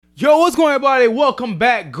Yo, what's going on, everybody? Welcome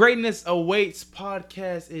back. Greatness Awaits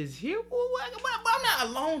podcast is here. I'm not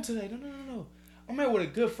alone today. No. I'm here with a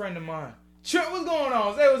good friend of mine. Trent, what's going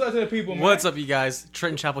on? Say what's up to the people, man. What's up, you guys?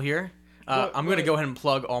 Trenton Chapel here. I'm going to go ahead and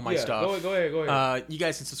plug all my stuff. Go ahead. You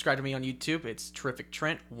guys can subscribe to me on YouTube. It's Terrific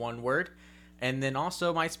Trent, one word. And then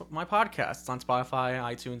also my podcast. It's on Spotify,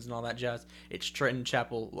 iTunes, and all that jazz. It's Trenton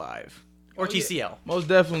Chapel Live. Or TCL. Yeah. Most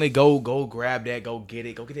definitely go grab that. Go get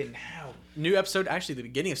it. Go get it now. New episode, actually, the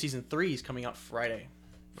beginning of season 3 is coming out Friday.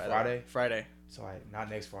 Friday. So, not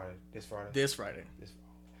next Friday. This Friday.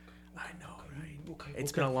 I know, right? Okay.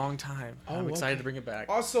 It's been a long time. I'm excited to bring it back.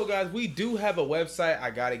 Also, guys, we do have a website. I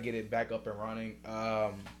got to get it back up and running.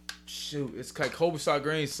 It's like Cobra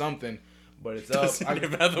Green something. But it's up. It's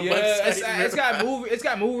got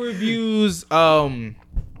movie reviews.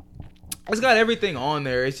 It's got everything on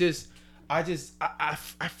there. It's just I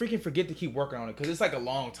freaking forget to keep working on it because it's like a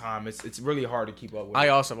long time. It's really hard to keep up with. I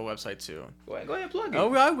also have a website too. Go ahead and plug it.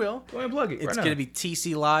 Oh, I will. Go ahead and plug it. It's going to be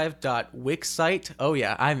tclive.wixsite. Oh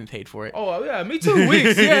yeah, I haven't paid for it. Oh yeah, me too.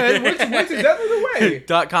 Wix, yeah, Wix is definitely the way.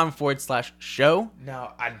 .com/show.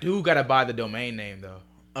 Now I do gotta buy the domain name though.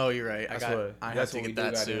 Oh, you're right. I have to get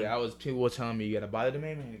that soon. People were telling me you gotta buy the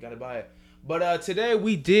domain name. You gotta buy it. But today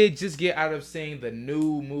we did just get out of seeing the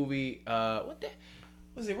new movie.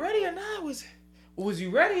 Was it ready or not? Was you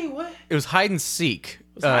ready? What? It was hide and seek.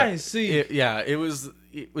 Hide and seek. It was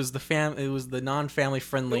the non-family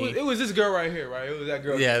friendly. It was this girl right here, right? It was that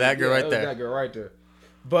girl. Yeah, that girl right there. That girl right there.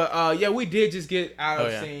 But we did just get out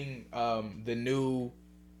of seeing the new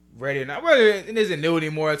Ready or Not. Well, it isn't new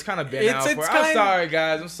anymore. It's kind of been out for. I'm sorry,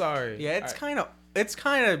 guys. I'm sorry. Yeah, it's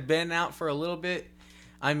kind of been out for a little bit.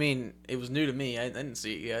 I mean, it was new to me. I didn't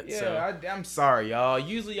see it yet. Yeah, so. I'm sorry, y'all.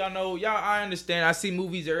 Usually, y'all know, I understand. I see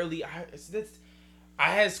movies early. I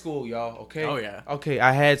had school, y'all. Okay. Oh yeah. Okay,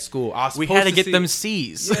 I had school. We had to get them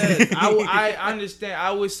C's. Yeah, I understand.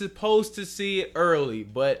 I was supposed to see it early,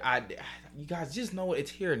 but you guys just know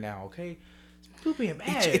it's here now. Okay. People being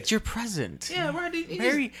mad. It's your present. Yeah,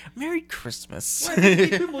 right. Merry Christmas. Right,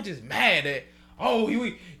 people just mad at. Oh,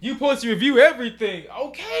 you supposed to review everything.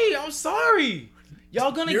 Okay, I'm sorry.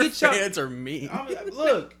 Y'all gonna your get y'all fans are mean.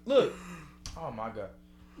 Look. Oh my god.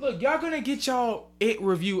 Look, y'all gonna get y'all it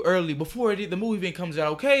review early before the movie even comes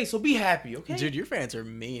out. Okay, so be happy. Okay, dude, your fans are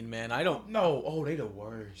mean, man. I don't know. Oh, they the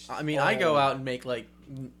worst. I mean, I go out and make like.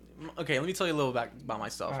 Okay, let me tell you a little about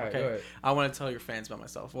myself. Right, okay, I want to tell your fans about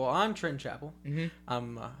myself. Well, I'm Trenton Chapel. Mm-hmm.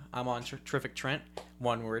 I'm on Terrific Trent.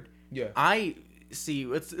 One word. Yeah.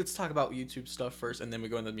 Let's talk about YouTube stuff first, and then we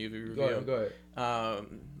go into the movie review. Go ahead.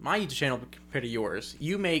 My YouTube channel compared to yours,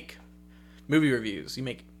 you make movie reviews. You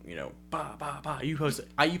make You post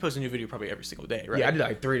a new video probably every single day, right? Yeah, I did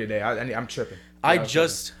like 3 today. I'm tripping. I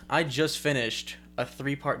just finished a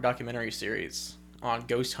 3-part documentary series on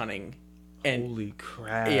ghost hunting. And, holy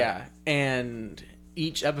crap! Yeah, and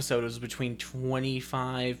each episode was between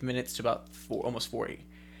 25 minutes to about almost 40.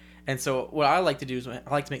 And so what I like to do is I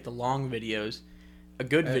like to make the long videos, a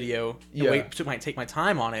good video, and take my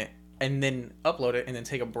time on it, and then upload it, and then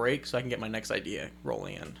take a break so I can get my next idea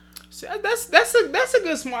rolling in. See, that's a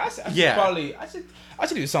good smart. I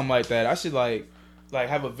should do something like that. I should like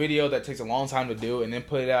have a video that takes a long time to do and then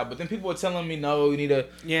put it out. But then people are telling me, no, you need to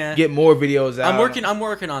get more videos out. I'm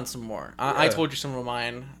working on some more. I told you some of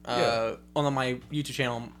mine. On my YouTube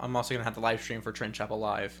channel, I'm also gonna have the live stream for Trenton Chapel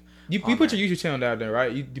Live. You put your YouTube channel down there, right?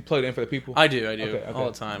 You plug it in for the people. I do okay. all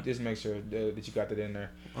the time. Just make sure that you got that in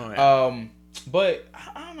there. Oh, yeah. But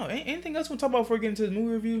I don't know. Anything else we want to talk about before we get into the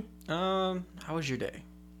movie review? How was your day?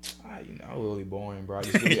 I was really boring, bro. I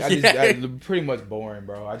pretty much boring,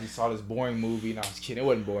 bro. I just saw this boring movie. No, I was kidding. It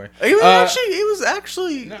wasn't boring.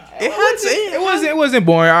 It wasn't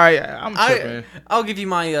boring. I'm tripping. I'll give you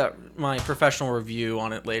my professional review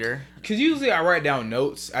on it later. Cause usually I write down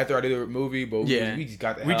notes after I do the movie, but we just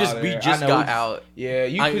got we just got out. Yeah,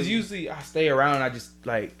 because usually I stay around and I just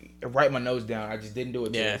like write my notes down. I just didn't do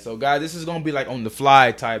it today. So guys, this is gonna be like on the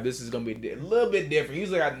fly type. This is gonna be a little bit different.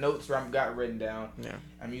 Usually I have notes where I've got written down. Yeah,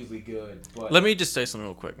 I'm usually good. But let me just say something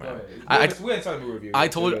real quick, man. We didn't start the movie review. I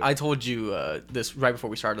told you this right before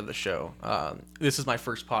we started the show. This is my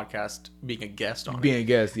first podcast being a guest on. Being a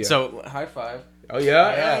guest, yeah. So high five. Oh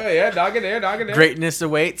yeah. Dog it there. Greatness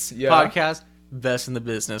Awaits podcast, best in the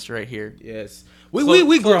business right here. Yes,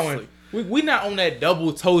 we growing. We not on that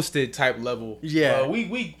double toasted type level. Yeah,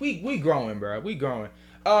 we growing, bro. We growing.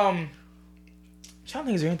 Trying to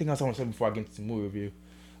think, is there anything else I want to say before I get into the movie review?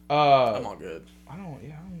 I'm all good. I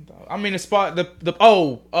mean the spot.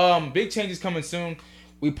 Big changes coming soon.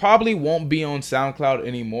 we probably won't be on SoundCloud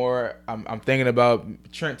anymore. I'm thinking about.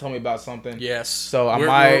 Trent told me about something. Yes. So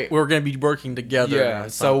we're gonna be working together. Yeah.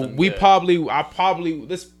 So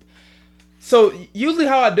So usually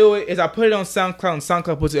how I do it is I put it on SoundCloud and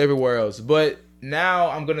SoundCloud puts it everywhere else. But now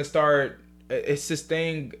I'm gonna start. It's this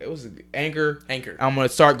thing. It was Anchor. I'm gonna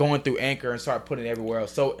start going through Anchor and start putting it everywhere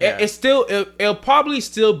else. So it'll probably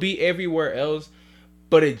still be everywhere else,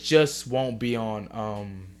 but it just won't be on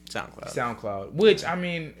SoundCloud. Which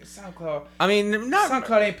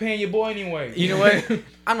SoundCloud ain't paying your boy anyway. You know what?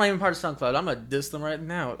 I'm not even part of SoundCloud. I'm gonna diss them right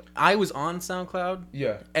now. I was on SoundCloud.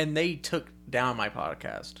 Yeah. And they took down my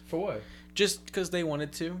podcast. For what? Just because they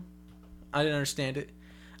wanted to. I didn't understand it.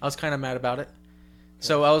 I was kind of mad about it.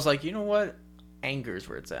 So I was like, you know what? Anchor's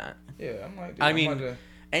where it's at. Yeah, I'm like,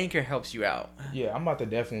 Anchor helps you out. Yeah, I'm about to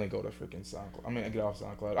definitely go to freaking SoundCloud. I get off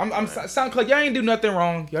SoundCloud. I'm SoundCloud. Y'all ain't do nothing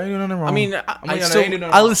wrong. I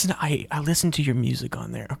listen to your music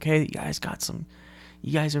on there. Okay, you guys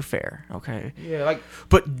are fair. Okay. Yeah,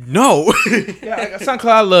 but no. Yeah, SoundCloud.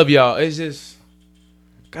 I love y'all. It's just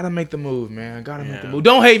gotta make the move, man. Make the move.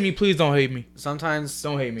 Don't hate me, please. Don't hate me. Sometimes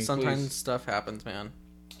don't hate me. Sometimes please. Stuff happens, man.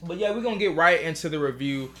 But yeah, we're gonna get right into the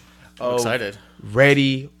review. I'm excited.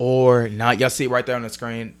 Ready or Not. Y'all see it right there on the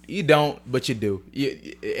screen. You don't, but you do.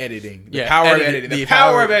 Editing. The power of editing. The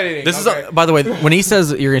power of editing. This is, by the way, when he says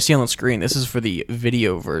you're going to see on the screen, this is for the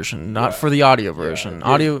video version, not for the audio version.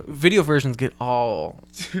 Video versions get all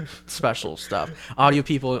special stuff. Audio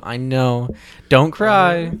people, I know, don't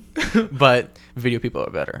cry, but video people are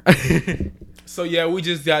better. So yeah, we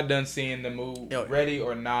just got done seeing the movie Ready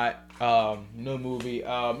or Not, new movie.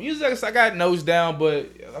 Usually I got nose down, but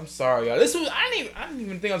I'm sorry, y'all. This was I didn't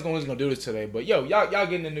even think I was gonna do this today. But y'all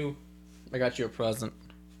getting the new. I got you a present.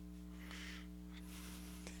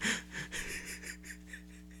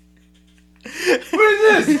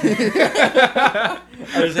 What is this?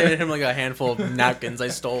 I was handing him like a handful of napkins I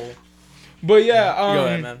stole. But yeah, go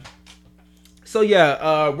ahead, man. So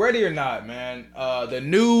yeah, Ready or Not, man. The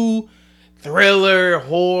new thriller,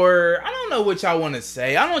 horror. I don't know what y'all want to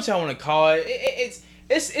say. I don't know what y'all want to call it. It's.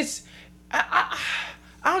 I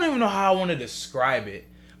don't even know how I want to describe it.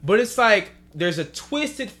 But it's like there's a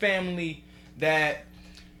twisted family that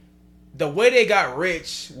the way they got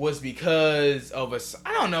rich was because of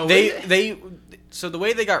I don't know. So the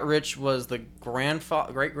way they got rich was the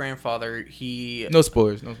great grandfather. No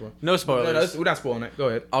spoilers. No, we're not spoiling it. Go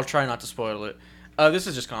ahead. I'll try not to spoil it. This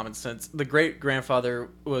is just common sense. The great grandfather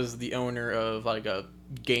was the owner of like a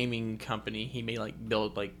gaming company. He made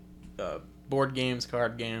build board games,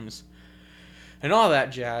 card games, and all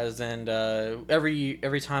that jazz. And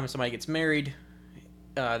every time somebody gets married,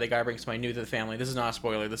 they gotta bring somebody new to the family. This is not a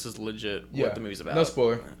spoiler. This is legit what the movie's about. No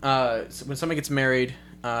spoiler. So when somebody gets married,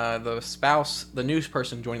 the new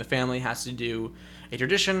person joining the family has to do a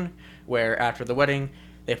tradition where after the wedding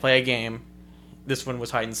they play a game. This one was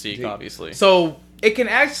hide and seek, obviously. So it can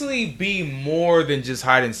actually be more than just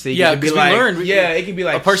hide and seek. Yeah, because we learned. Yeah, it can be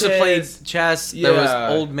like a person played chess. Yeah. There was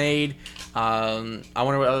Old Maid. I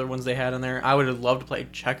wonder what other ones they had in there. I would have loved to play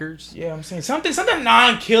checkers. Yeah, I'm saying something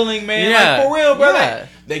non-killing, man. Yeah, for real, bro. Yeah.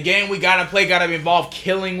 The game we gotta play gotta involve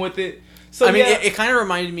killing with it. So I mean, it kind of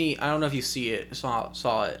reminded me. I don't know if you saw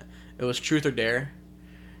it. It was Truth or Dare.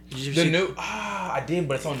 I did,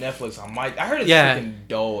 but it's on Netflix. I heard it's freaking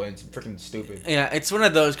dull and it's freaking stupid. Yeah, it's one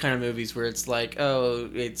of those kind of movies where it's like,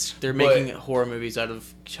 they're making horror movies out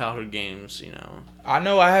of childhood games, you know. I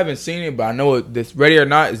know I haven't seen it, but I know this Ready or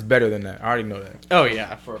Not is better than that. I already know that. Oh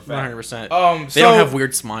yeah, for a fact. 100%. They don't have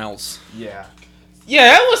weird smiles. Yeah. Yeah,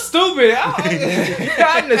 that was stupid.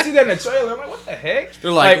 I didn't see that in the trailer. I'm like, what the heck?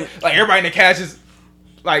 They're like everybody in the cast is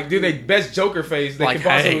like, do their best Joker face they can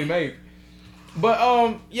possibly make.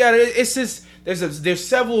 But it's just there's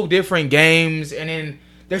several different games, and then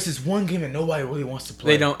there's this one game that nobody really wants to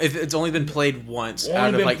play. They don't. It's only been played once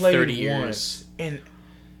out of 30 years, and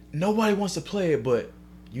nobody wants to play it. But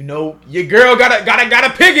you know, your girl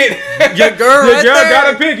gotta pick it. Your girl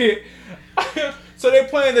gotta pick it. So they're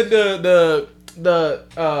playing the God,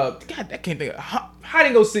 I can't think of hide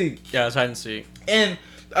and go seek. Yeah, it's hide and seek. And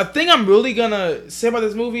a thing I'm really gonna say about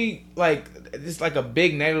this movie, like it's like a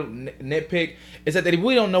big nitpick, is that they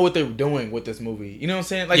really don't know what they're doing with this movie. You know what I'm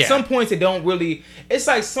saying? Like some points they don't really. It's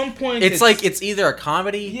like some points. It's either a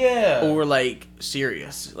comedy, or like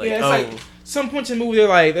serious. Like, like some points in the movie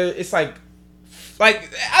it's like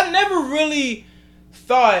I never really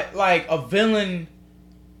thought like a villain.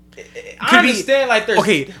 I understand, like, there's...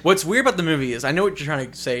 Okay, what's weird about the movie is, I know what you're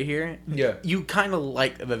trying to say here. Yeah. You kind of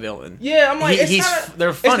like the villain. Yeah, I'm like,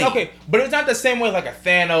 they're funny. Okay, but it's not the same way like a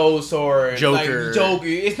Thanos or... Joker. Like, Joker.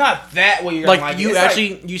 It's not that way you're like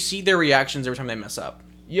you see their reactions every time they mess up.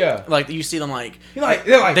 Yeah. Like, you see them, like... They're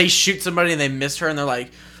like... They shoot somebody and they miss her, and they're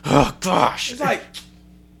like, oh, gosh. It's like...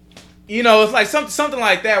 You know, it's like something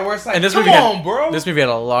like that, where it's like, come on, bro. This movie had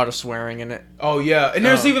a lot of swearing in it. Oh, yeah. And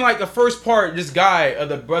there's even, like, the first part, this guy,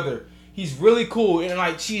 the brother, he's really cool. And,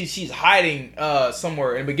 like, she's hiding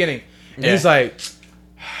somewhere in the beginning. And he's like,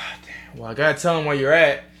 well, I gotta tell him where you're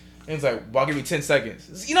at. And he's like, well, I'll give you 10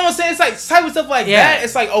 seconds. You know what I'm saying? It's like type of stuff like that.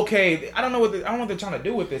 It's like, okay, I don't know what they're trying to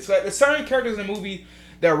do with this. Like, there's certain characters in the movie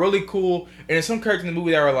that are really cool, and there's some characters in the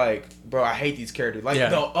movie that are like, bro, I hate these characters. Like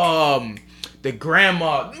the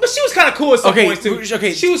grandma, but she was kind of cool at some points too.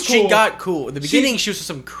 Okay, she was cool. She got cool in the beginning. She was just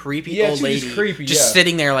some creepy old lady, just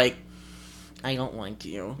sitting there like, I don't like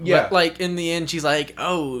you. Yeah, but, like, in the end, she's like,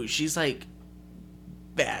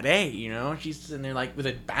 bad A, you know, she's sitting there like with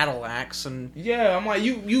a battle axe, and I'm like,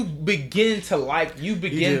 you begin to like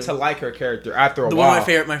her character after a while. One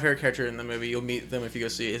of my favorite character in the movie, you'll meet them if you go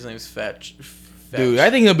see it. His name's Fetch. Dude, I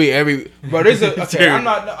think he'll be bro. There's a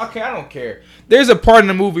I don't care. There's a part in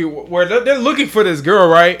the movie where they're looking for this girl,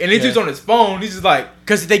 right? And he's just on his phone. He's just like,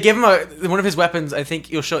 because they give him one of his weapons. I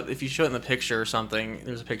think you'll show it if you show it in the picture or something.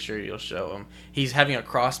 There's a picture you'll show him. He's having a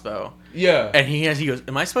crossbow. Yeah. And he goes,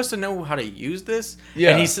 am I supposed to know how to use this? Yeah.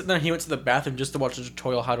 And he's sitting there. He went to the bathroom just to watch a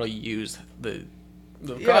tutorial how to use the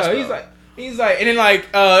crossbow. He's like, and then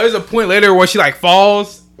like there's a point later where she like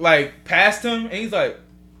falls like past him, and he's like.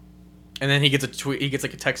 And then he gets a tweet. He gets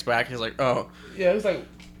like a text back. He's like, "Oh, yeah." It was like,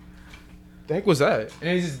 "The heck was that?"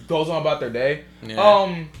 And he just goes on about their day.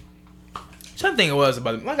 Yeah. Something it was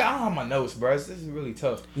about. Like, I don't have my notes, bro. This is really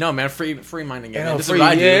tough. No, man. Free minding. Yeah, this is what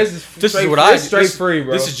I do. This is what I do. Straight free,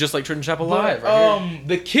 bro. This is just like Trenton Chapel Live. Right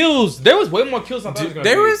the kills. There was way more kills than I thought it was gonna be.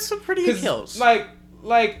 There was some pretty good kills. Like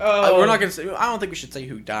we're not gonna say. I don't think we should say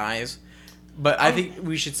who dies. But I think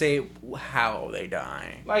we should say how they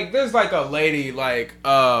die. Like, there's like a lady, like,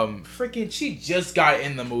 freaking, she just got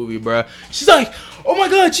in the movie, bro. She's like, oh my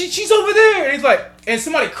god, she's over there. And he's like, and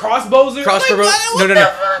somebody crossbows her. No.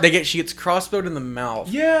 She gets crossbowed in the mouth.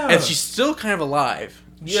 Yeah. And she's still kind of alive.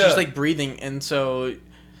 Yeah. She's like breathing, and so,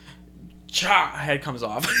 head comes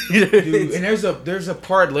off. Dude, and there's a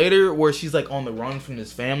part later where she's like on the run from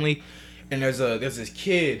this family, and there's this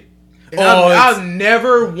kid. I've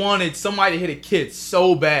never wanted somebody to hit a kid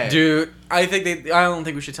so bad, dude. I don't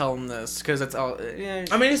think we should tell them this because that's all. Yeah.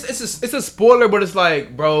 I mean, it's a spoiler, but it's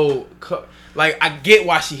like, bro, like I get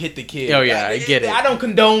why she hit the kid. Oh yeah, I get it. I don't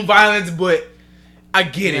condone violence, but I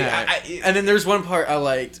get it. And then there's one part I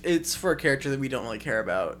liked. It's for a character that we don't really care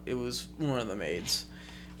about. It was one of the maids.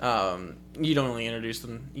 You don't really introduce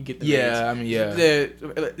them. You get the maids. I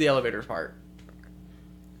mean, the elevator part.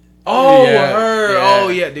 Oh, her. Yeah. Oh,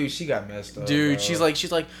 yeah, dude, she got messed up. Dude, bro. she's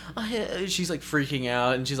like freaking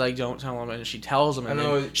out, and she's like, "Don't tell him." And she tells him, and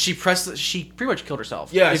then she pretty much killed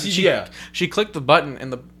herself. Yeah, she clicked the button,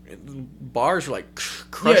 and the bars were like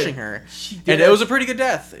crushing her, and it was a pretty good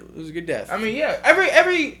death. It was a good death. I mean,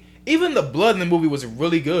 yeah, even the blood in the movie was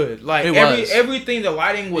really good. Like everything, the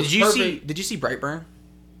lighting was perfect. Did you see Brightburn?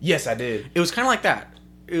 Yes, I did. It was kind of like that.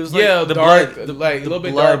 It was like the dark, like a little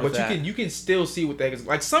bit dark, but you can still see what that is.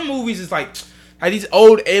 Like some movies, it's like these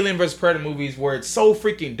old Alien vs Predator movies where it's so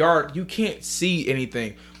freaking dark you can't see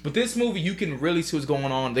anything. But this movie, you can really see what's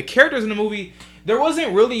going on. The characters in the movie, there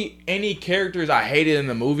wasn't really any characters I hated in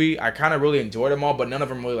the movie. I kind of really enjoyed them all, but none of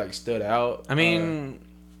them really like stood out. I mean,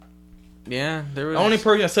 yeah, there was the only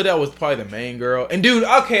person that stood out was probably the main girl. And dude,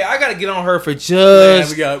 okay, I gotta get on her for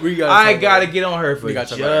just. I gotta get on her for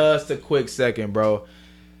just a quick second, bro.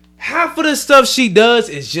 Half of the stuff she does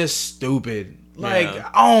is just stupid. Like,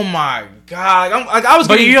 oh my god!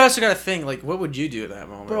 But you also gotta think, like, what would you do at that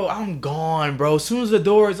moment, bro? I'm gone, bro. As soon as the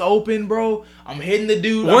door is open, bro, I'm hitting the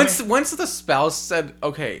dude. Once the spouse said,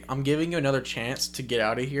 "Okay, I'm giving you another chance to get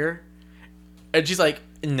out of here," and she's like,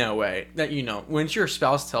 "No way." That once your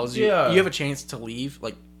spouse tells you you have a chance to leave,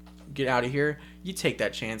 like, get out of here, you take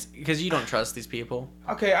that chance because you don't trust these people.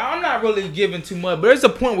 Okay, I'm not really giving too much, but there's a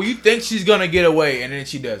point where you think she's gonna get away and then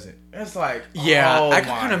she doesn't. It's like, I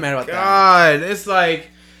kind of mad about that. God, it's like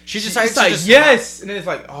she decides to just yes, and then it's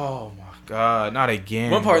like, oh my god, not again.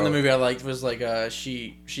 One part in the movie I liked was like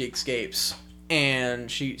she escapes and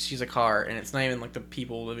she's a car and it's not even like the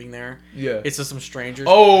people living there. Yeah, it's just some strangers.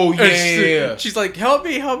 Oh yeah, she's like, help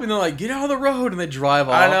me, and they're like, get out of the road, and they drive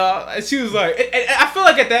off. I know. And she was like, I feel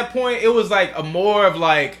like at that point it was like a more of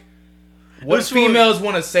like what females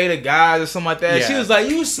want to say to guys or something like that. Yeah. She was like,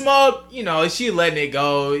 you smug, she letting it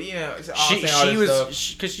go. She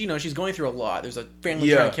was because she's going through a lot. There's a family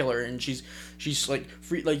trying to kill her, and she's like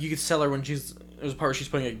free. Like you could tell her when there's a part where she's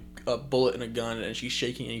putting a bullet in a gun, and she's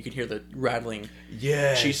shaking, and you can hear the rattling.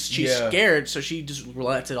 Yeah, she's scared, so she just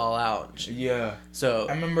lets it all out. So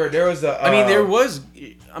I remember there was a. When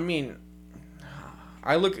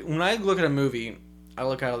I look at a movie, I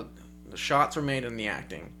look how the shots were made and the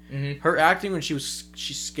acting. Mm-hmm. Her acting when she's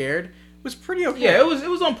scared was pretty okay. Yeah, it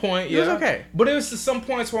was on point. Yeah. It was okay. But it was to some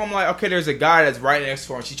points where I'm like, okay, there's a guy that's right next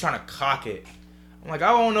to her and she's trying to cock it. I'm like,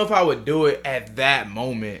 I don't know if I would do it at that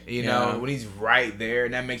moment, you know, when he's right there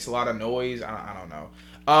and that makes a lot of noise. I don't know.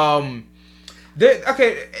 And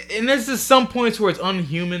there's just some points where it's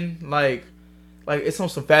unhuman, like it's on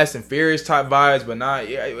some Fast and Furious type vibes, but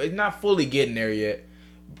it's not fully getting there yet.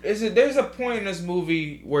 There's a point in this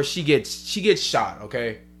movie where she gets shot.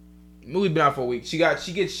 Okay, movie's been out for a week. She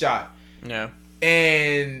gets shot. Yeah.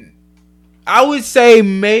 And I would say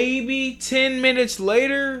maybe 10 minutes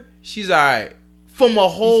later, she's alright. From a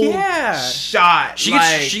whole shot.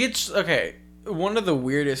 She gets okay. One of the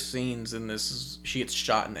weirdest scenes in this is she gets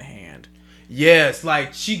shot in the hand. Yes,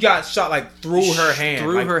 like she got shot like through her hand.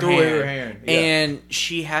 Through her hand. Yeah. And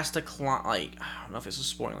she has to climb, like, I don't know if this is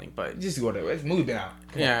spoiling, but just go there. It's moving out.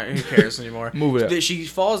 Yeah, who cares anymore? Move it up. She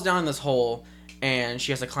falls down this hole and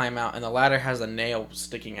she has to climb out, and the ladder has a nail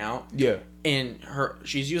sticking out. Yeah. And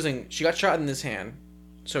she got shot in this hand,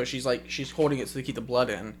 so she's holding it to keep the blood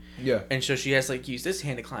in. Yeah. And so she has to use this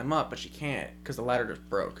hand to climb up, but she can't because the ladder just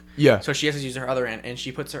broke. Yeah. So she has to use her other hand, and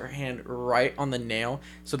she puts her hand right on the nail,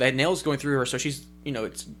 so that nail's going through her. So she's,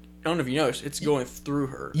 it's, I don't know if you noticed, it's going through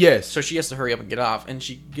her. Yes. So she has to hurry up and get off, and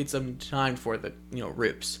she gets some time for the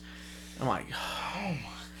rips. I'm like, oh my.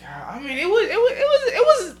 I mean, it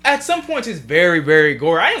was at some points it's very, very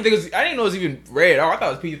gory. I didn't know it was even rated R. I thought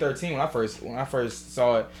it was PG-13 when I first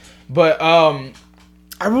saw it. But I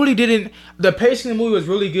really didn't. The pacing of the movie was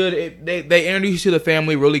really good. They introduce you to the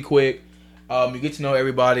family really quick. You get to know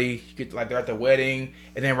everybody. You get they're at the wedding,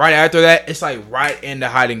 and then right after that, it's like right into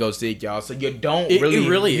hide and go seek, y'all. So you don't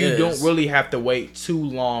really have to wait too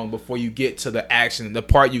long before you get to the action, the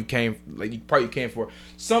part you came for.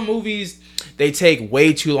 Some movies they take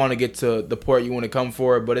way too long to get to the part you want to come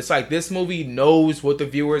for, but it's like this movie knows what the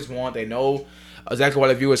viewers want. They know exactly why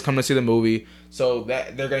the viewers come to see the movie, so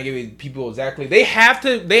that they're gonna give people exactly. They have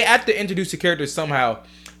to introduce the characters somehow,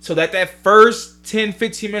 so that first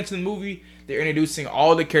 10-15 minutes of the movie. They're introducing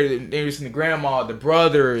all the characters. They're introducing the grandma, the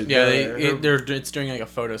brother. Yeah, it's during like a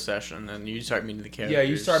photo session, and you start meeting the characters. Yeah,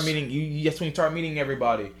 you start meeting. That's when you start meeting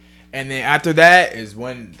everybody, and then after that is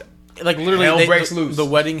when literally hell breaks loose. The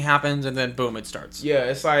wedding happens, and then boom, it starts. Yeah,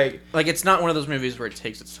 it's like it's not one of those movies where it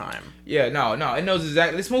takes its time. Yeah, no, it knows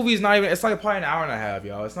exactly. This movie is not even. It's like probably an hour and a half,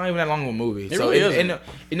 y'all. It's not even that long of a movie. It really isn't.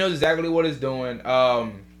 It knows exactly what it's doing.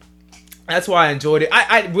 That's why I enjoyed it.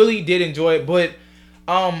 I really did enjoy it, but.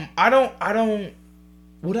 I don't know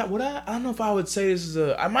if I would say this is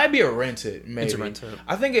I might be a rent it, maybe. It's a rent it.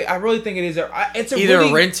 I really think it is it's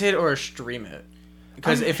either rent it or stream it.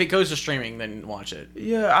 Because if it goes to streaming, then watch it.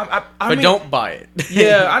 Yeah, I mean, don't buy it.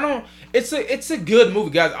 Yeah, I don't. It's a good movie,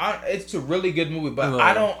 guys. It's a really good movie, but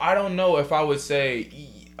I don't know if I would say,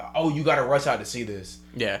 oh, you got to rush out to see this.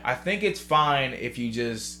 Yeah, I think it's fine if you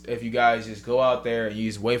guys just go out there and you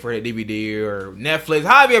just wait for the DVD or Netflix.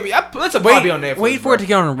 Let's probably on Netflix. Wait for it to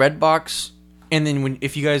get on Redbox, and then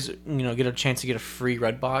if you guys get a chance to get a free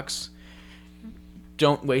Redbox,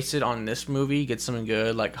 don't waste it on this movie. Get something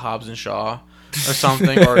good like Hobbs and Shaw or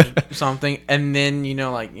something, and then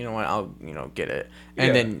what, I'll get it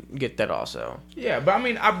and then get that also. Yeah, but I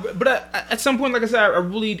mean, at some point, like I said,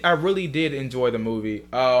 I really did enjoy the movie.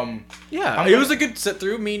 It was a good sit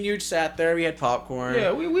through. Me and you sat there. We had popcorn.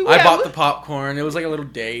 Yeah, I bought the popcorn. It was like a little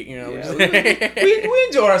date, we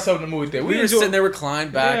enjoyed ourselves in the movie theater. We were sitting there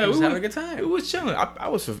reclined back. and having a good time. It was chilling.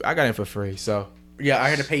 I got in for free, so yeah, I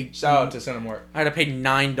had to pay. Shout out to Cinemark. I had to pay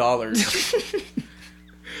 $9.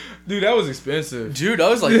 Dude, that was expensive. Dude, I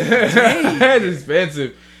was like, dang. That's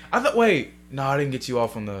expensive. I thought, I didn't get you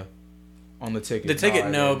off on the ticket. The ticket,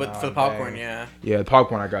 but for the popcorn, yeah. Yeah, the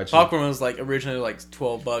popcorn I got you. Popcorn was originally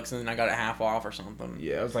 $12, and then I got it half off or something.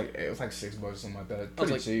 Yeah, it was like $6 or something like that.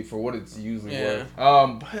 Pretty cheap for what it's usually worth.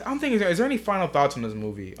 Yeah. But I'm thinking, is there any final thoughts on this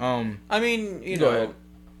movie? I mean, go ahead.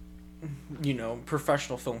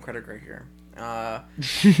 Professional film critic right here.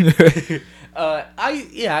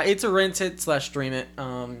 It's a rent it / stream it.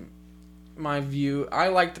 My view, I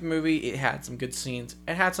liked the movie. It had some good scenes.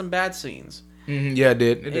 It had some bad scenes. Mm-hmm. Yeah, it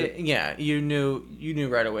did. Yeah, you knew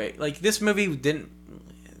right away. This movie didn't.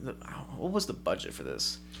 What was the budget for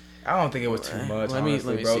this? I don't think it was too much. Let me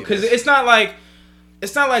bro. Because it's not like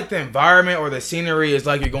the environment or the scenery is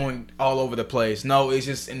like you're going all over the place. No, it's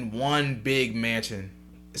just in one big mansion.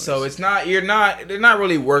 So it's not. They're not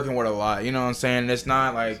really working with a lot. You know what I'm saying? It's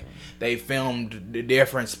not like they filmed the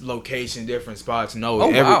different locations, different spots. No,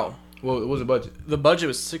 wow. What was the budget? The budget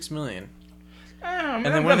was $6 million. Man,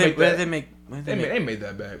 and then what did they make? They made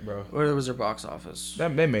that back, bro. What was their box office?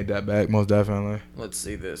 They made that back, most definitely. Let's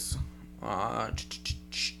see this.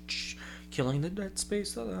 Killing the Dead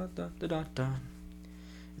Space.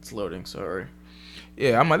 It's loading. Sorry.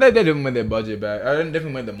 Yeah, I'm like they didn't make their budget back. I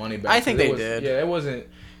definitely made the money back. I think they did. Yeah, it wasn't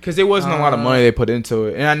because there wasn't a lot of money they put into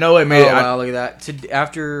it, and I know it made. Oh wow, look at that!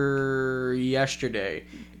 After yesterday,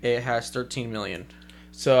 it has 13 million.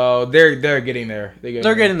 So they're getting there.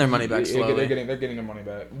 They're getting their money back slowly. They're getting their money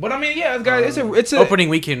back. But I mean, yeah, guys, it's a opening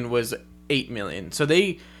weekend was 8 million. So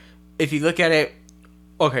if you look at it,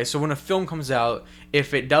 okay, so when a film comes out,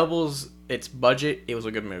 if it doubles its budget, it was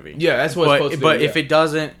a good movie. Yeah, that's what it's supposed to be. But if it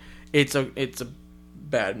doesn't, it's a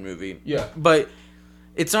bad movie. Yeah. But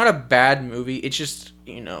it's not a bad movie. It's just,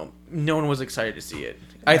 no one was excited to see it.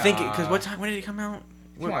 I think because when did it come out?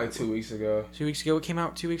 Like 2 weeks ago. 2 weeks ago. It came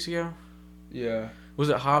out 2 weeks ago. Yeah. Was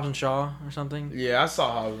it Hobbs and Shaw or something? Yeah, I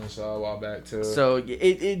saw Hobbs and Shaw a while back too. So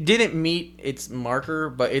it didn't meet its marker,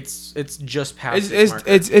 but it's just past its marker.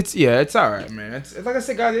 It's all right, man. It's like I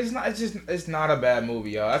said, guys. It's not a bad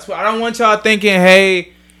movie, y'all. That's what I don't want y'all thinking.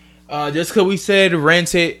 Hey, just because we said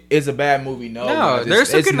Rent It is a bad movie. No, there's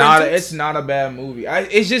some good it's not a bad movie.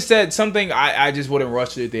 It's just that something I just wouldn't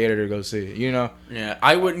rush to the theater to go see. Yeah,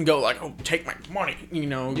 I wouldn't go like, oh, take my money.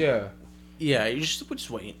 Yeah. Yeah, you just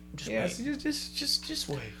wait. Just wait.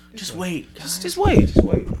 Just wait. Just wait.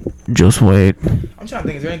 Just wait. I'm trying to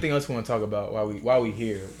think. Is there anything else we want to talk about while we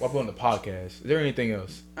here? While we're on the podcast? Is there anything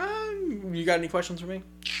else? You got any questions for me?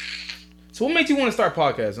 So what made you want to start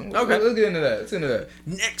podcasting? Okay, let's get into that.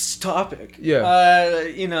 Next topic. Yeah.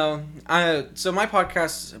 So my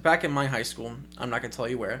podcast back in my high school. I'm not gonna tell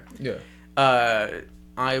you where. Yeah.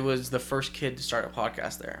 I was the first kid to start a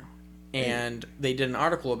podcast there. And they did an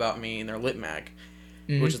article about me in their Lit Mag,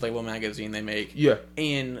 which is like a little magazine they make. Yeah.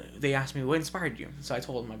 And they asked me, what inspired you? So I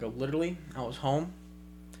told them, literally, I was home.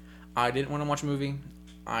 I didn't want to watch a movie.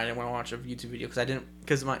 I didn't want to watch a YouTube video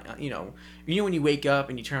because my, when you wake up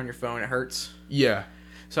and you turn on your phone, it hurts. Yeah.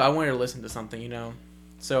 So I wanted to listen to something,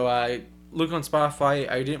 So I looked on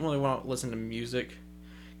Spotify. I didn't really want to listen to music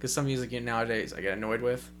because some music nowadays I get annoyed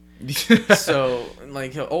with. So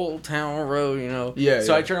like Old Town Road, Yeah.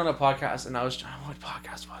 So I turned on a podcast and I was trying. What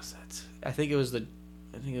podcast was that? I think it was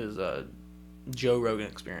Joe Rogan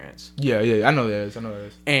Experience. Yeah. I know that is.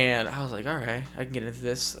 And I was like, all right, I can get into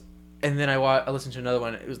this. And then I listened to another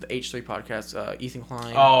one. It was the H3 podcast, Ethan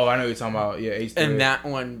Klein. Oh, I know what you're talking about. Yeah, H3. And that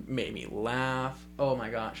one made me laugh. Oh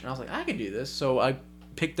my gosh! And I was like, I can do this. So I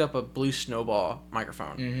picked up a Blue Snowball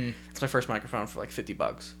microphone. Mm-hmm. It's my first microphone for like $50.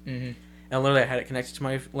 Mm-hmm. And literally, I had it connected to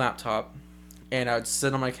my laptop, and I would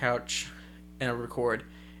sit on my couch and I would record.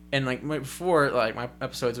 And like before, like my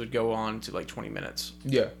episodes would go on to like 20 minutes.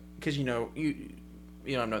 Yeah. Because you don't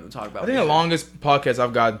have nothing to talk about. I think the longest podcast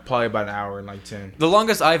I've got probably about an hour and like 10. The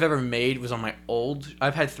longest I've ever made was on my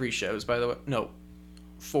I've had 3 shows, by the way. No,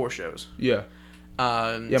 4 shows. Yeah.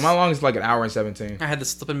 My longest is like an hour and 17. I had the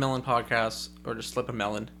Slip and Melon podcast, or just Slip and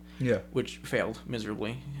Melon. Yeah. Which failed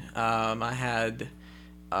miserably. I had.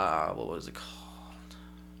 What was it called?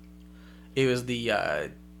 It was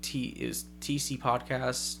the TC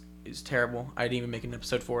podcast. It was terrible. I didn't even make an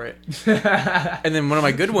episode for it. And then one of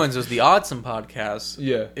my good ones was the Oddsome podcast.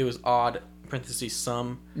 Yeah. It was Odd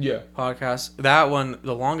 (some) Yeah. podcast. That one,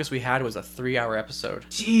 the longest we had was a 3-hour episode.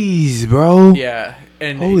 Jeez, bro. Yeah.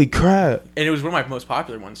 And holy crap. And it was one of my most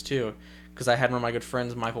popular ones too, because I had one of my good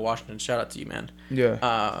friends, Michael Washington. Shout out to you, man.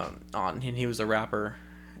 Yeah. And he was a rapper.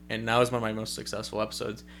 And that was one of my most successful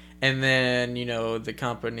episodes. And then, the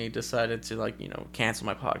company decided to, cancel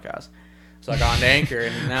my podcast. So I got on Anchor,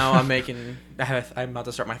 and now I'm about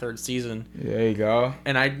to start my 3rd season. There you go.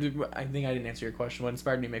 And I think I didn't answer your question. What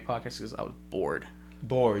inspired me to make podcasts because I was bored.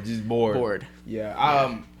 Just bored. Bored.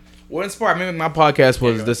 Yeah. What inspired me with my podcast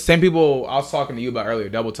was the same people I was talking to you about earlier,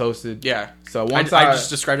 Double Toasted. Yeah. So I just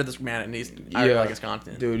described this man, and I really like his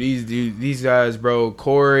content. Dude, these guys, bro,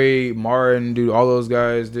 Corey, Martin, dude, all those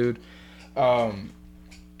guys, dude.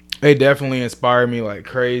 They definitely inspire me like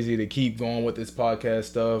crazy to keep going with this podcast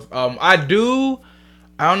stuff. I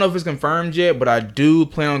don't know if it's confirmed yet, but I do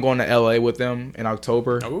plan on going to LA with them in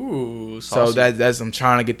October. Ooh, so that's I'm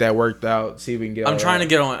trying to get that worked out. See if we can get. I'm trying to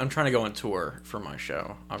go on tour for my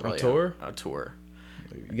show. A tour.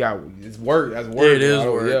 It's work. That's work. It is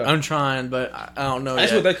work. Yeah. I'm trying, but I don't know.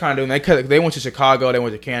 That's what they're kind of doing. They went to Chicago. They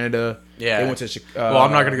went to Canada. Yeah. They went to. Well,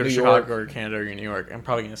 I'm not gonna go to Chicago or Canada or New York. I'm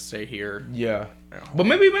probably gonna stay here. Yeah. But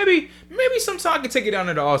maybe sometime I could take it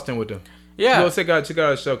down to Austin with them. Yeah. Go check out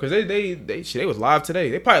the show because they was live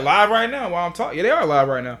today. They probably live right now while I'm talking. Yeah, they are live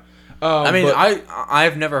right now. I mean,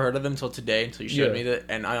 I've never heard of them until today, until you showed me that,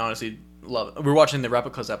 and I honestly love it. We're watching the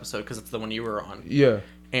Replicas episode because it's the one you were on. Yeah.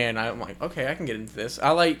 And I'm like, okay, I can get into this.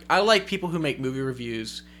 I like people who make movie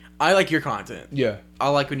reviews. I like your content. Yeah. I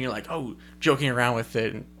like when you're like, joking around with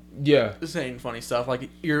it. And saying funny stuff. Like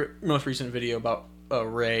your most recent video about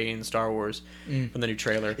Rey in Star Wars from the new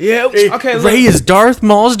trailer. Yeah. Okay. Rey is Darth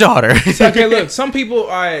Maul's daughter. Okay. Look, some people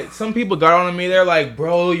got on me. They're like,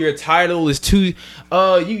 bro, your title is too.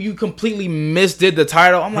 You completely misdid the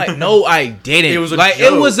title. I'm like, no, I didn't. It was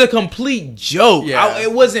it was a complete joke. Yeah.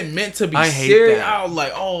 It wasn't meant to be serious. I was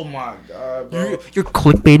like, oh my god, bro, you're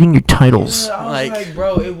clickbaiting your titles. Yeah, I was like,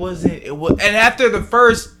 bro, it wasn't. It was, and after the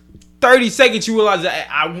first 30 seconds, you realize that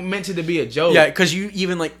I meant it to be a joke. Yeah, because you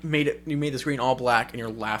even made the screen all black and you're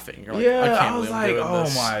laughing. You're like, I was like, oh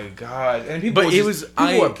this. My god! And people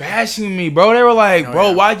were were bashing me, bro. They were like,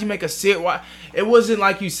 bro, why'd you make a sit? Why? It wasn't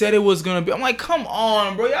like you said it was gonna be. I'm like, come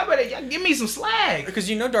on, bro. Y'all better give me some slack. Because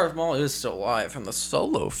Darth Maul is still alive from the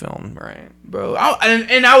Solo film, right? Bro,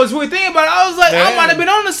 and I was really thinking about it. I was like, I might have been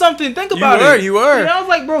onto something. Think about it. You were. And I was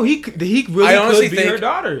like, bro, he really could be her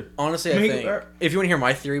daughter. Honestly, I think if you want to hear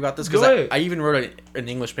my theory about this, because I even wrote an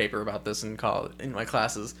English paper about this in college in my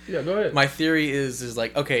classes. Yeah, go ahead. My theory is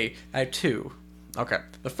like, okay, I have two. Okay,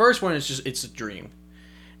 the first one is it's a dream.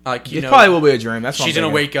 Like it probably will be a dream. That's what she's gonna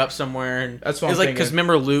wake up somewhere, and that's what it's like because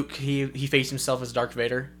remember Luke, he faced himself as Darth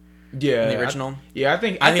Vader. Yeah, in the original. I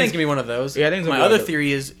think it's gonna be one of those. Yeah, I think my other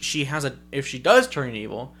theory is if she does turn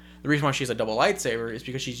evil, the reason why she has a double lightsaber is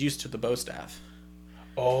because she's used to the bow staff.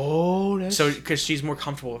 Oh, that's so because she's more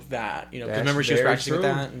comfortable with that, because remember she was practicing with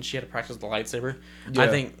that, and she had to practice the lightsaber. Yeah. I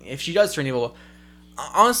think if she does turn evil,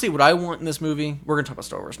 honestly, what I want in this movie, we're gonna talk about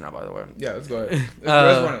Star Wars now, by the way. Yeah, let's go ahead.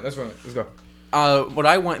 Let's run it. Let's go. What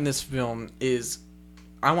I want in this film is,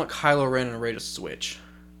 I want Kylo Ren and Rey to switch.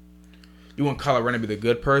 You want Kylo Ren to be the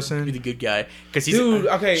good person? Be the good guy. Because he's... Dude,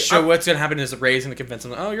 okay. So what's going to happen is Rey's going to convince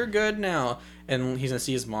him, oh, you're good now. And he's going to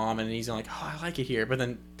see his mom, and he's going to like, oh, I like it here. But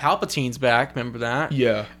then Palpatine's back. Remember that?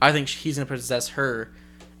 Yeah. I think he's going to possess her.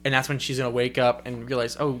 And that's when she's going to wake up and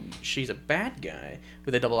realize, oh, she's a bad guy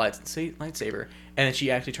with a double lightsaber. And then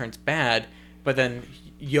she actually turns bad. But then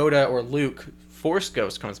Yoda or Luke... Force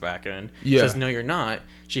Ghost comes back in. Says, no, you're not.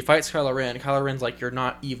 She fights Kylo Ren. Kylo Ren's like, you're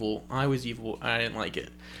not evil. I was evil. I didn't like it.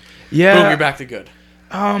 Yeah. Boom, you're back to good.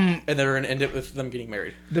 And then we're going to end it with them getting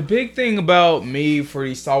married. The big thing about me for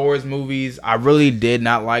these Star Wars movies, I really did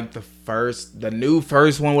not like the new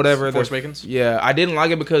first one, whatever. Force Awakens? Yeah, I didn't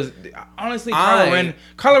like it because, honestly, Kylo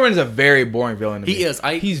Ren is a very boring villain to me. He is.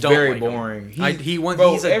 He's very boring.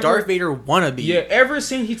 He's a Darth Vader wannabe. Yeah, ever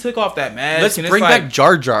since he took off that mask. Let's bring back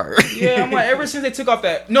Jar Jar. Yeah, I'm like, ever since they took off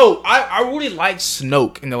that... No, I really liked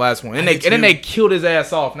Snoke in the last one. And then they killed his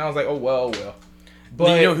ass off. And I was like, oh, well. But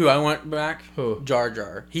do you know who I want back? Who? Jar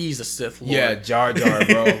Jar. He's a Sith Lord. Yeah, Jar Jar,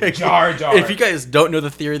 bro. Jar Jar. If you guys don't know the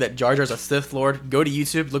theory that Jar Jar's a Sith Lord, go to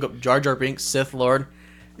YouTube, look up Jar Jar Binks, Sith Lord.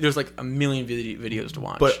 There's like a million videos to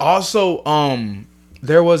watch. But also,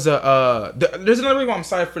 there was there's another reason why I'm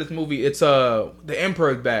excited for this movie. It's the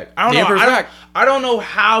Emperor's back. I don't know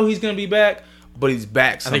how he's gonna be back, but he's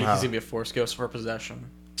back somehow. I think he's gonna be a Force Ghost for possession.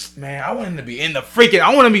 Man, I want him to be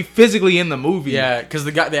I want to be physically in the movie. Yeah, because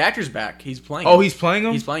the actor's back. He's playing. Oh, he's playing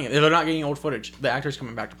him. He's playing it. They're not getting old footage. The actor's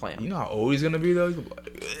coming back to play him. You know how old he's gonna be though. He's gonna be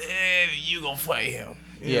like, you gonna play him.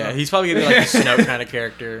 Yeah, he's probably gonna be like a Snoke kind of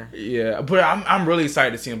character. Yeah, but I'm really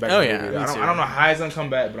excited to see him back. Oh in the movie. I don't know how he's gonna come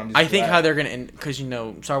back, but I'm just. I think how they're gonna end, because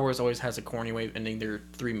Star Wars always has a corny way of ending their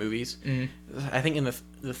 3 movies. Mm-hmm. I think in the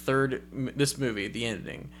third this movie, the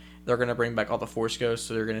ending, they're gonna bring back all the Force Ghosts,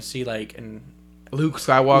 so they're gonna see Luke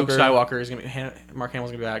Skywalker is gonna be. Mark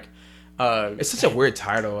Hamill's gonna be back. It's such a weird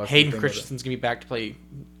title. Hayden Christensen's gonna be back to play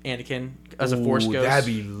Anakin as a Force Ghost. That'd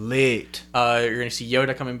be lit. You're gonna see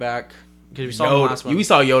Yoda coming back. Because we saw the last one. We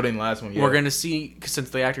saw Yoda in the last one. Yeah. We're gonna see, since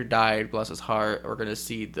the actor died, bless his heart. We're gonna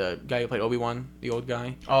see the guy who played Obi-Wan, the old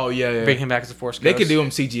guy. Oh yeah. Bring him back as a Force Ghost. They could do him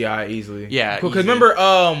CGI easily. Yeah, because remember,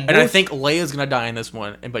 and I think Leia's gonna die in this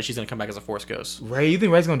one, but she's gonna come back as a Force Ghost. Rey, you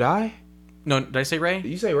think Rey's gonna die? No, did I say Rey? Did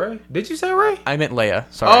you say Rey? Did you say Rey? I meant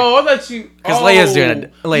Leia. Sorry. Oh, I thought you. Because Leia's doing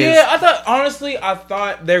it. Yeah, I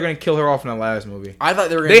thought they were gonna kill her off in the last movie. I thought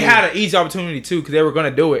they were. They had an easy opportunity too, because they were gonna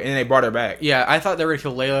do it, and they brought her back. Yeah, I thought they were gonna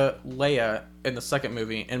kill Leia in the second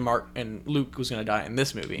movie, and Luke was gonna die in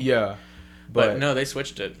this movie. Yeah. But no, they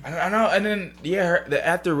switched it. I know, and then the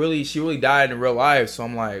actor she really died in real life. So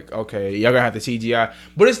I'm like, okay, y'all gonna have to CGI,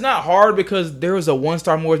 but it's not hard because there was a One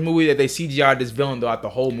Star Wars movie that they CGI'd this villain throughout the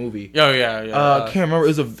whole movie. Oh yeah. I can't remember.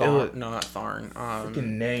 It was no, not Tharn.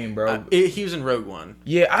 Freaking name, bro. He was in Rogue One.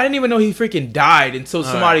 Yeah, I didn't even know he freaking died until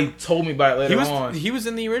somebody told me about it later on. He was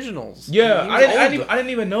in the originals. Yeah, I didn't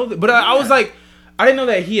even know that, but I was like. I didn't know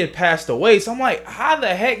that he had passed away, so I'm like, how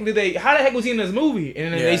the heck was he in this movie?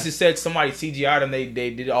 And then they just said somebody CGI'd and they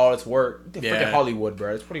did all this work. Freaking Hollywood,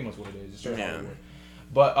 bro. That's pretty much what it is. It's straight Hollywood.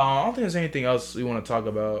 But I don't think there's anything else we want to talk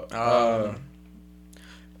about.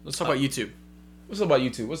 Let's talk about YouTube. What's up about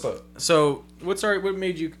YouTube? What's up? So, what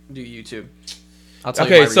made you do YouTube? I'll tell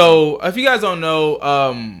you Okay, so if you guys don't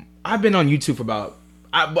know, I've been on YouTube for about...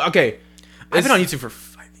 I've been on YouTube for,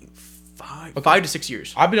 I think, 5 to 6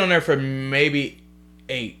 years. I've been on there for maybe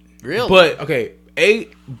 8. Really? But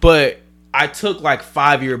 8. But I took like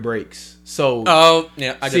 5-year breaks. So I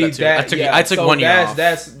did that too. I took 1 year off.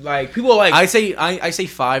 That's like people are like I say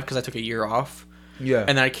 5 because I took a year off. Yeah.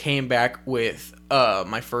 And then I came back with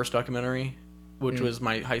my first documentary, which was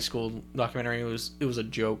my high school documentary. It was a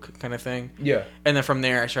joke kind of thing. Yeah. And then from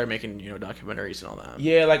there I started making documentaries and all that.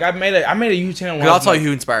 Yeah, like I made a YouTube channel. I'll tell you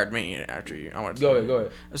who inspired me after you. Go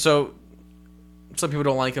ahead. So some people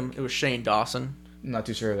don't like him. It was Shane Dawson. I'm not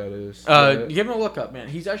too sure who that is. Give him a look up, man.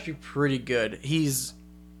 He's actually pretty good. He's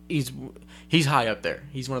high up there.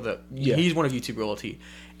 He's one of YouTube royalty.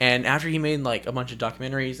 And after he made like a bunch of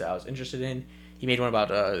documentaries that I was interested in, he made one about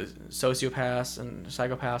sociopaths and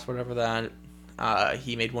psychopaths, whatever that.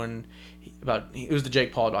 He made one about it was the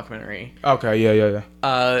Jake Paul documentary. Okay, yeah.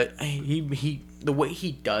 He the way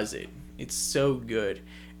he does it, it's so good,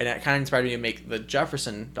 and that kind of inspired me to make the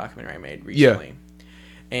Jefferson documentary I made recently. Yeah.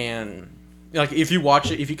 And like if you watch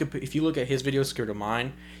it, if you look at his videos compared to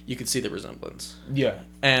mine, you could see the resemblance. Yeah.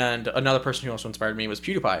 And another person who also inspired me was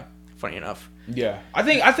PewDiePie. Funny enough. Yeah. I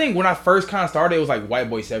think when I first kind of started, it was like White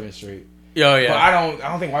Boy 7th Street. Oh yeah. But I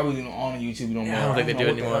don't think White Boy's on YouTube no more. Yeah, I don't think they do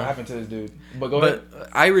it anymore. What happened to this dude? But go ahead.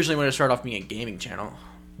 I originally wanted to start off being a gaming channel.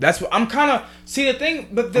 That's what I'm kind of see the thing.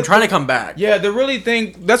 But I'm trying to come back. Yeah, the really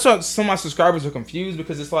thing. That's what some of my subscribers are confused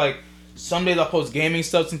because it's like some days I post gaming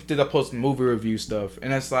stuff, some days I post movie review stuff,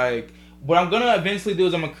 and it's like what I'm gonna eventually do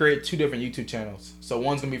is I'm gonna create 2 different YouTube channels. So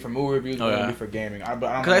one's gonna be for movie reviews, one's gonna be for gaming.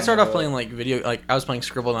 Because I started off playing like I was playing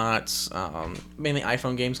Scribblenauts, mainly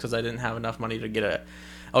iPhone games because I didn't have enough money to get a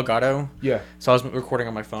Elgato. Yeah. So I was recording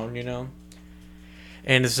on my phone,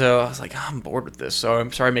 And so I was like, I'm bored with this. So I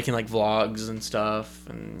started making like vlogs and stuff.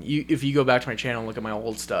 And if you go back to my channel and look at my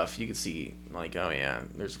old stuff, you can see like, oh yeah,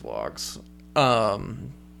 there's vlogs.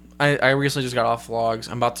 I recently just got off vlogs.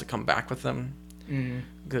 I'm about to come back with them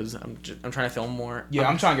because I'm trying to film more. Yeah,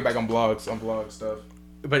 I'm trying to get back on vlog stuff.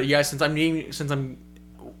 But yeah, since I'm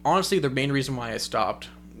honestly the main reason why I stopped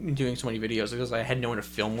doing so many videos is because I had no one to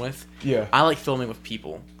film with. Yeah. I like filming with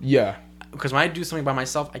people. Yeah. Because when I do something by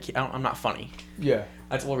myself, I'm not funny. Yeah.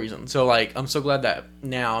 That's the whole reason. So like, I'm so glad that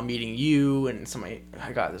now I'm meeting you and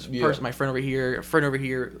I got this person, my friend over here, a friend over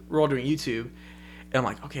here. We're all doing YouTube, and I'm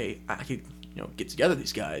like, okay, I could get together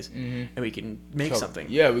these guys and we can make something.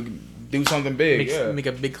 Yeah, we can do something big. Make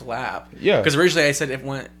a big collab. Yeah. Because originally I said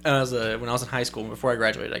when I was in high school before I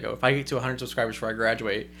graduated, I go if I get to 100 subscribers before I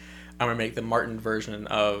graduate, I'm gonna make the Martin version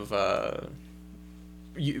of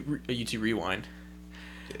YouTube Rewind.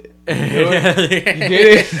 You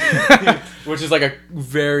did it. Which is like a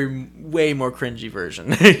way more cringy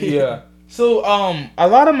version. Yeah. So a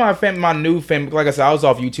lot of my new family, like I said, I was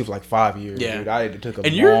off YouTube for like 5 years. Yeah. Dude. I took a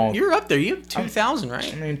and long. You're up there. You have 2,000,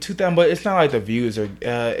 right? I mean 2,000, but it's not like the views are.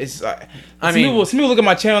 It's like some people look at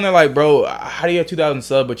my channel and they're like, bro, how do you have 2,000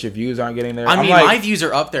 subs but your views aren't getting there? I mean, my views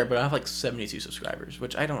are up there, but I have like 72 subscribers,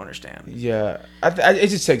 which I don't understand. Yeah, it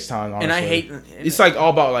just takes time. Honestly. And I hate. It's like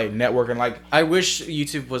all about like networking. Like I wish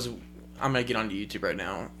YouTube was. I'm gonna get onto YouTube right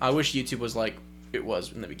now. I wish YouTube was like it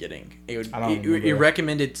was in the beginning. It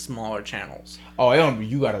recommended smaller channels. Oh,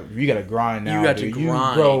 you gotta grind now. You got to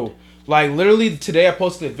grind, bro. Like literally today, I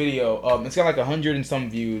posted a video. It's got like 100 and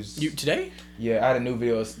some views. Today? Yeah, I had a new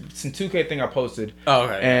video. It's some 2K thing I posted. Oh,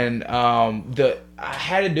 okay. And I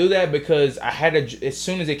had to do that because I had to. As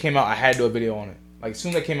soon as it came out, I had to do a video on it. Like as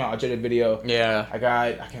soon as it came out, I did a video. Yeah. I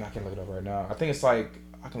can look it up right now. I think it's like.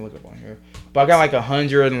 I can look it up on here, but I got like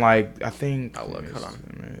 100 and like I think. I'll look. Hold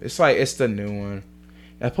on. It's the new one.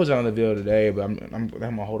 I posted another video today, but I'm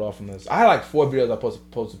gonna hold off on this. I had like 4 videos I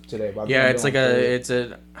posted today. But it's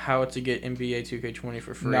a how to get NBA 2K20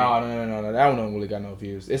 for free. No. That one don't really got no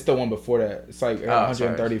views. It's the one before that. It's like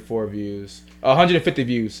 134 views, 150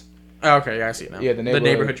 views. Oh, okay, yeah, I see it now. Yeah, the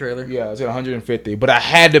neighborhood trailer. Yeah, it's at 150. But I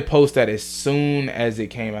had to post that as soon as it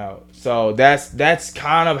came out. So that's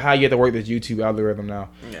kind of how you have to work this YouTube algorithm now.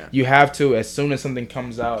 Yeah. You have to, as soon as something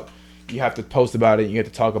comes out, you have to post about it. You have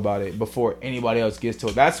to talk about it before anybody else gets to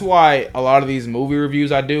it. That's why a lot of these movie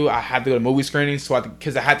reviews I do, I have to go to movie screenings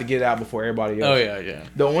because I had to get it out before everybody else. Oh yeah.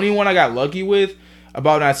 The only one I got lucky with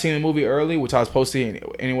about not seeing the movie early, which I was posting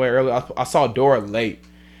anyway early, I saw Dora late,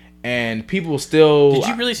 and people still. Did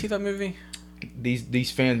you really see that movie?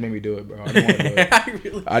 These fans made me do it, bro. I didn't want to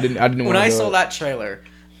do it. I didn't. When I saw that trailer,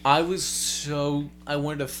 I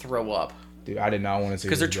wanted to throw up. Dude, I did not want to see it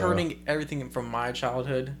because they're turning everything from my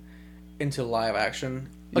childhood into live action.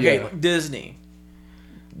 Okay, Disney.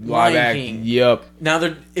 Live action. Yep.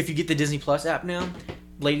 Now if you get the Disney Plus app now,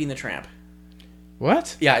 Lady and the Tramp.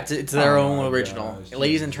 What? Yeah, it's their own original. Gosh,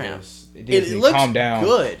 Ladies and Tramp. Disney, it looks calm down.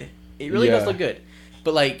 good. It really does look good.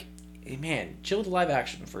 But like, man, chill with the live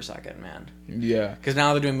action for a second, man. Yeah. Because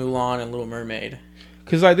now they're doing Mulan and Little Mermaid.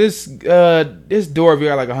 Cause like this Dora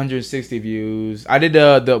video got like 160 views. I did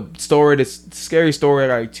the scary story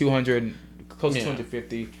like 200, close to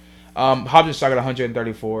 250. Hobbs and Shaw got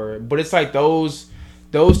 134. But it's like those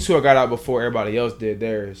two I got out before everybody else did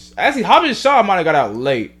theirs. Actually, Hobbs and Shaw might have got out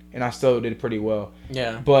late, and I still did pretty well.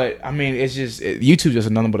 Yeah. But I mean, it's just YouTube's just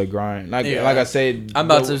nothing but a grind. Like I said, I'm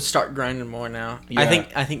about to start grinding more now. Yeah.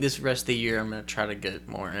 I think this rest of the year I'm gonna try to get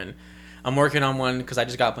more in. I'm working on one because I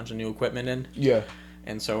just got a bunch of new equipment in. Yeah.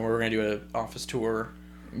 And so we're going to do an office tour,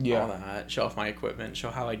 all that, show off my equipment, show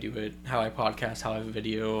how I do it, how I podcast, how I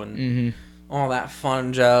video, and all that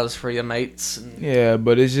fun jazz for your mates. Yeah,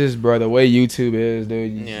 but it's just, bro, the way YouTube is,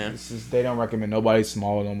 dude, it's just, they don't recommend nobody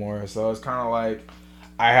small no more. So it's kind of like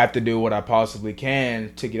I have to do what I possibly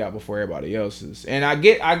can to get out before everybody else's. And I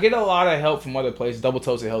get a lot of help from other places. Double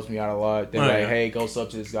Toasted helps me out a lot. They're like, hey, go sub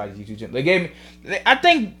to this guy's YouTube channel. They gave me, I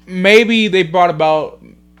think maybe they brought about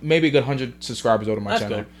maybe a good 100 subscribers over my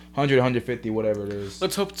channel. Good. 100, 150, whatever it is.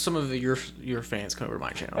 Let's hope some of your fans come over to my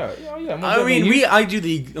channel. Yeah. I mean, I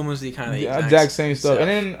do almost the exact same stuff. And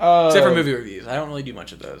then except for movie reviews, I don't really do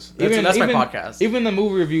much of those. That's my podcast. Even the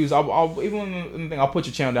movie reviews, I'll put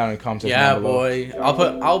your channel down in the comments. Yeah, boy.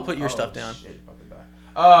 I'll put your stuff down. Shit,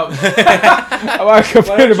 I'm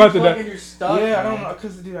complaining about the your stuff, I don't know,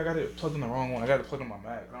 cause dude, I got it plugged in the wrong one. I got it plugged in my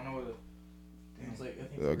Mac. I don't know where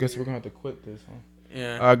I guess we're gonna have to quit this, huh?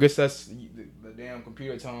 Yeah. I guess that's the damn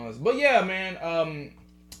computer telling us. But yeah, man.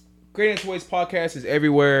 Greatness Awaits podcast is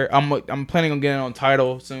everywhere. I'm planning on getting it on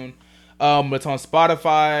Tidal soon. But it's on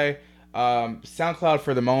Spotify, SoundCloud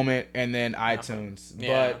for the moment, and then iTunes.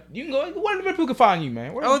 Yeah. But you can go. Where people can find you,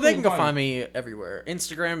 man? They can go find me everywhere.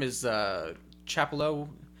 Instagram is Chapelo,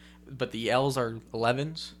 but the L's are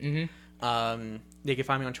 11s. Mm-hmm. They can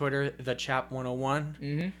find me on Twitter, the Chap 101.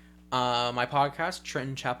 Mm-hmm. My podcast,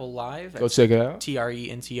 Trenton Chapel Live. Go check it out.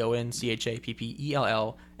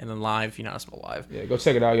 TrentonChappell, and then live, you know how to spell live. Yeah, go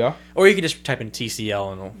check it out, y'all. Or you can just type in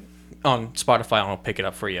TCL and on Spotify, and I'll pick it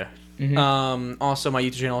up for you. Mm-hmm. Also, my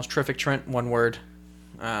YouTube channel is Terrific Trent, one word.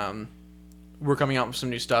 We're coming out with some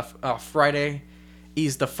new stuff. Friday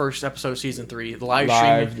is the first episode of season 3. The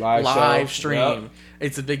live stream. Yep.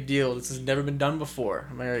 It's a big deal. This has never been done before.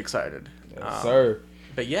 I'm very excited. Yes, sir.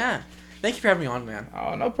 But yeah. Thank you for having me on, man.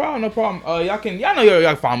 Oh, no problem. Y'all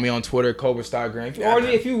can find me on Twitter, Cobra Stargram. Or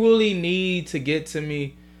if you really need to get to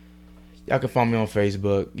me, y'all can find me on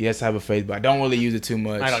Facebook. Yes, I have a Facebook. I don't really use it too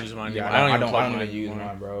much. I don't use mine. Yeah, I don't really use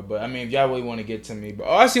mine, bro. But I mean, if y'all really want to get to me,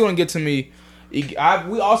 I actually want to get to me. We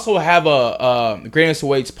also have a Greatness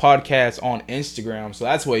Awaits podcast on Instagram, so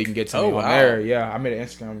that's where you can get to me on there. Yeah, I made an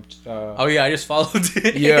Instagram. I just followed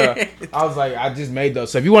it. Yeah, I was like, I just made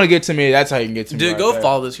those. So if you want to get to me, that's how you can get to me. Dude, go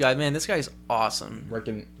follow this guy, man. This guy's awesome.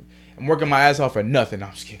 I'm working my ass off for nothing. No,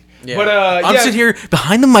 I'm just kidding. Yeah. But I'm sitting here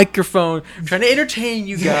behind the microphone trying to entertain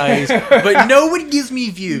you guys, but no one gives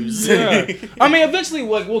me views. Yeah. I mean, eventually,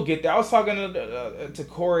 we'll get there. I was talking to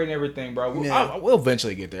Corey and everything, bro. We'll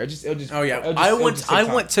eventually get there. I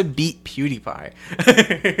want to beat PewDiePie.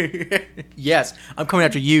 Yes, I'm coming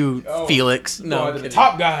after you, Felix. No, the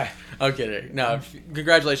top guy. I'm kidding. No,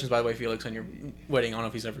 congratulations, by the way, Felix, on your wedding. I don't know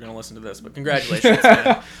if he's ever going to listen to this, but congratulations,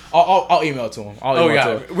 man. I'll email it to him.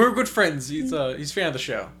 We're good friends. He's a fan of the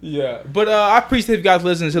show. Yeah, but I appreciate you guys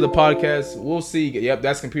listening to the podcast. We'll see. Yep,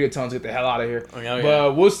 that's computer telling us to get the hell out of here.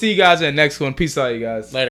 But we'll see you guys in the next one. Peace out, you guys. Later.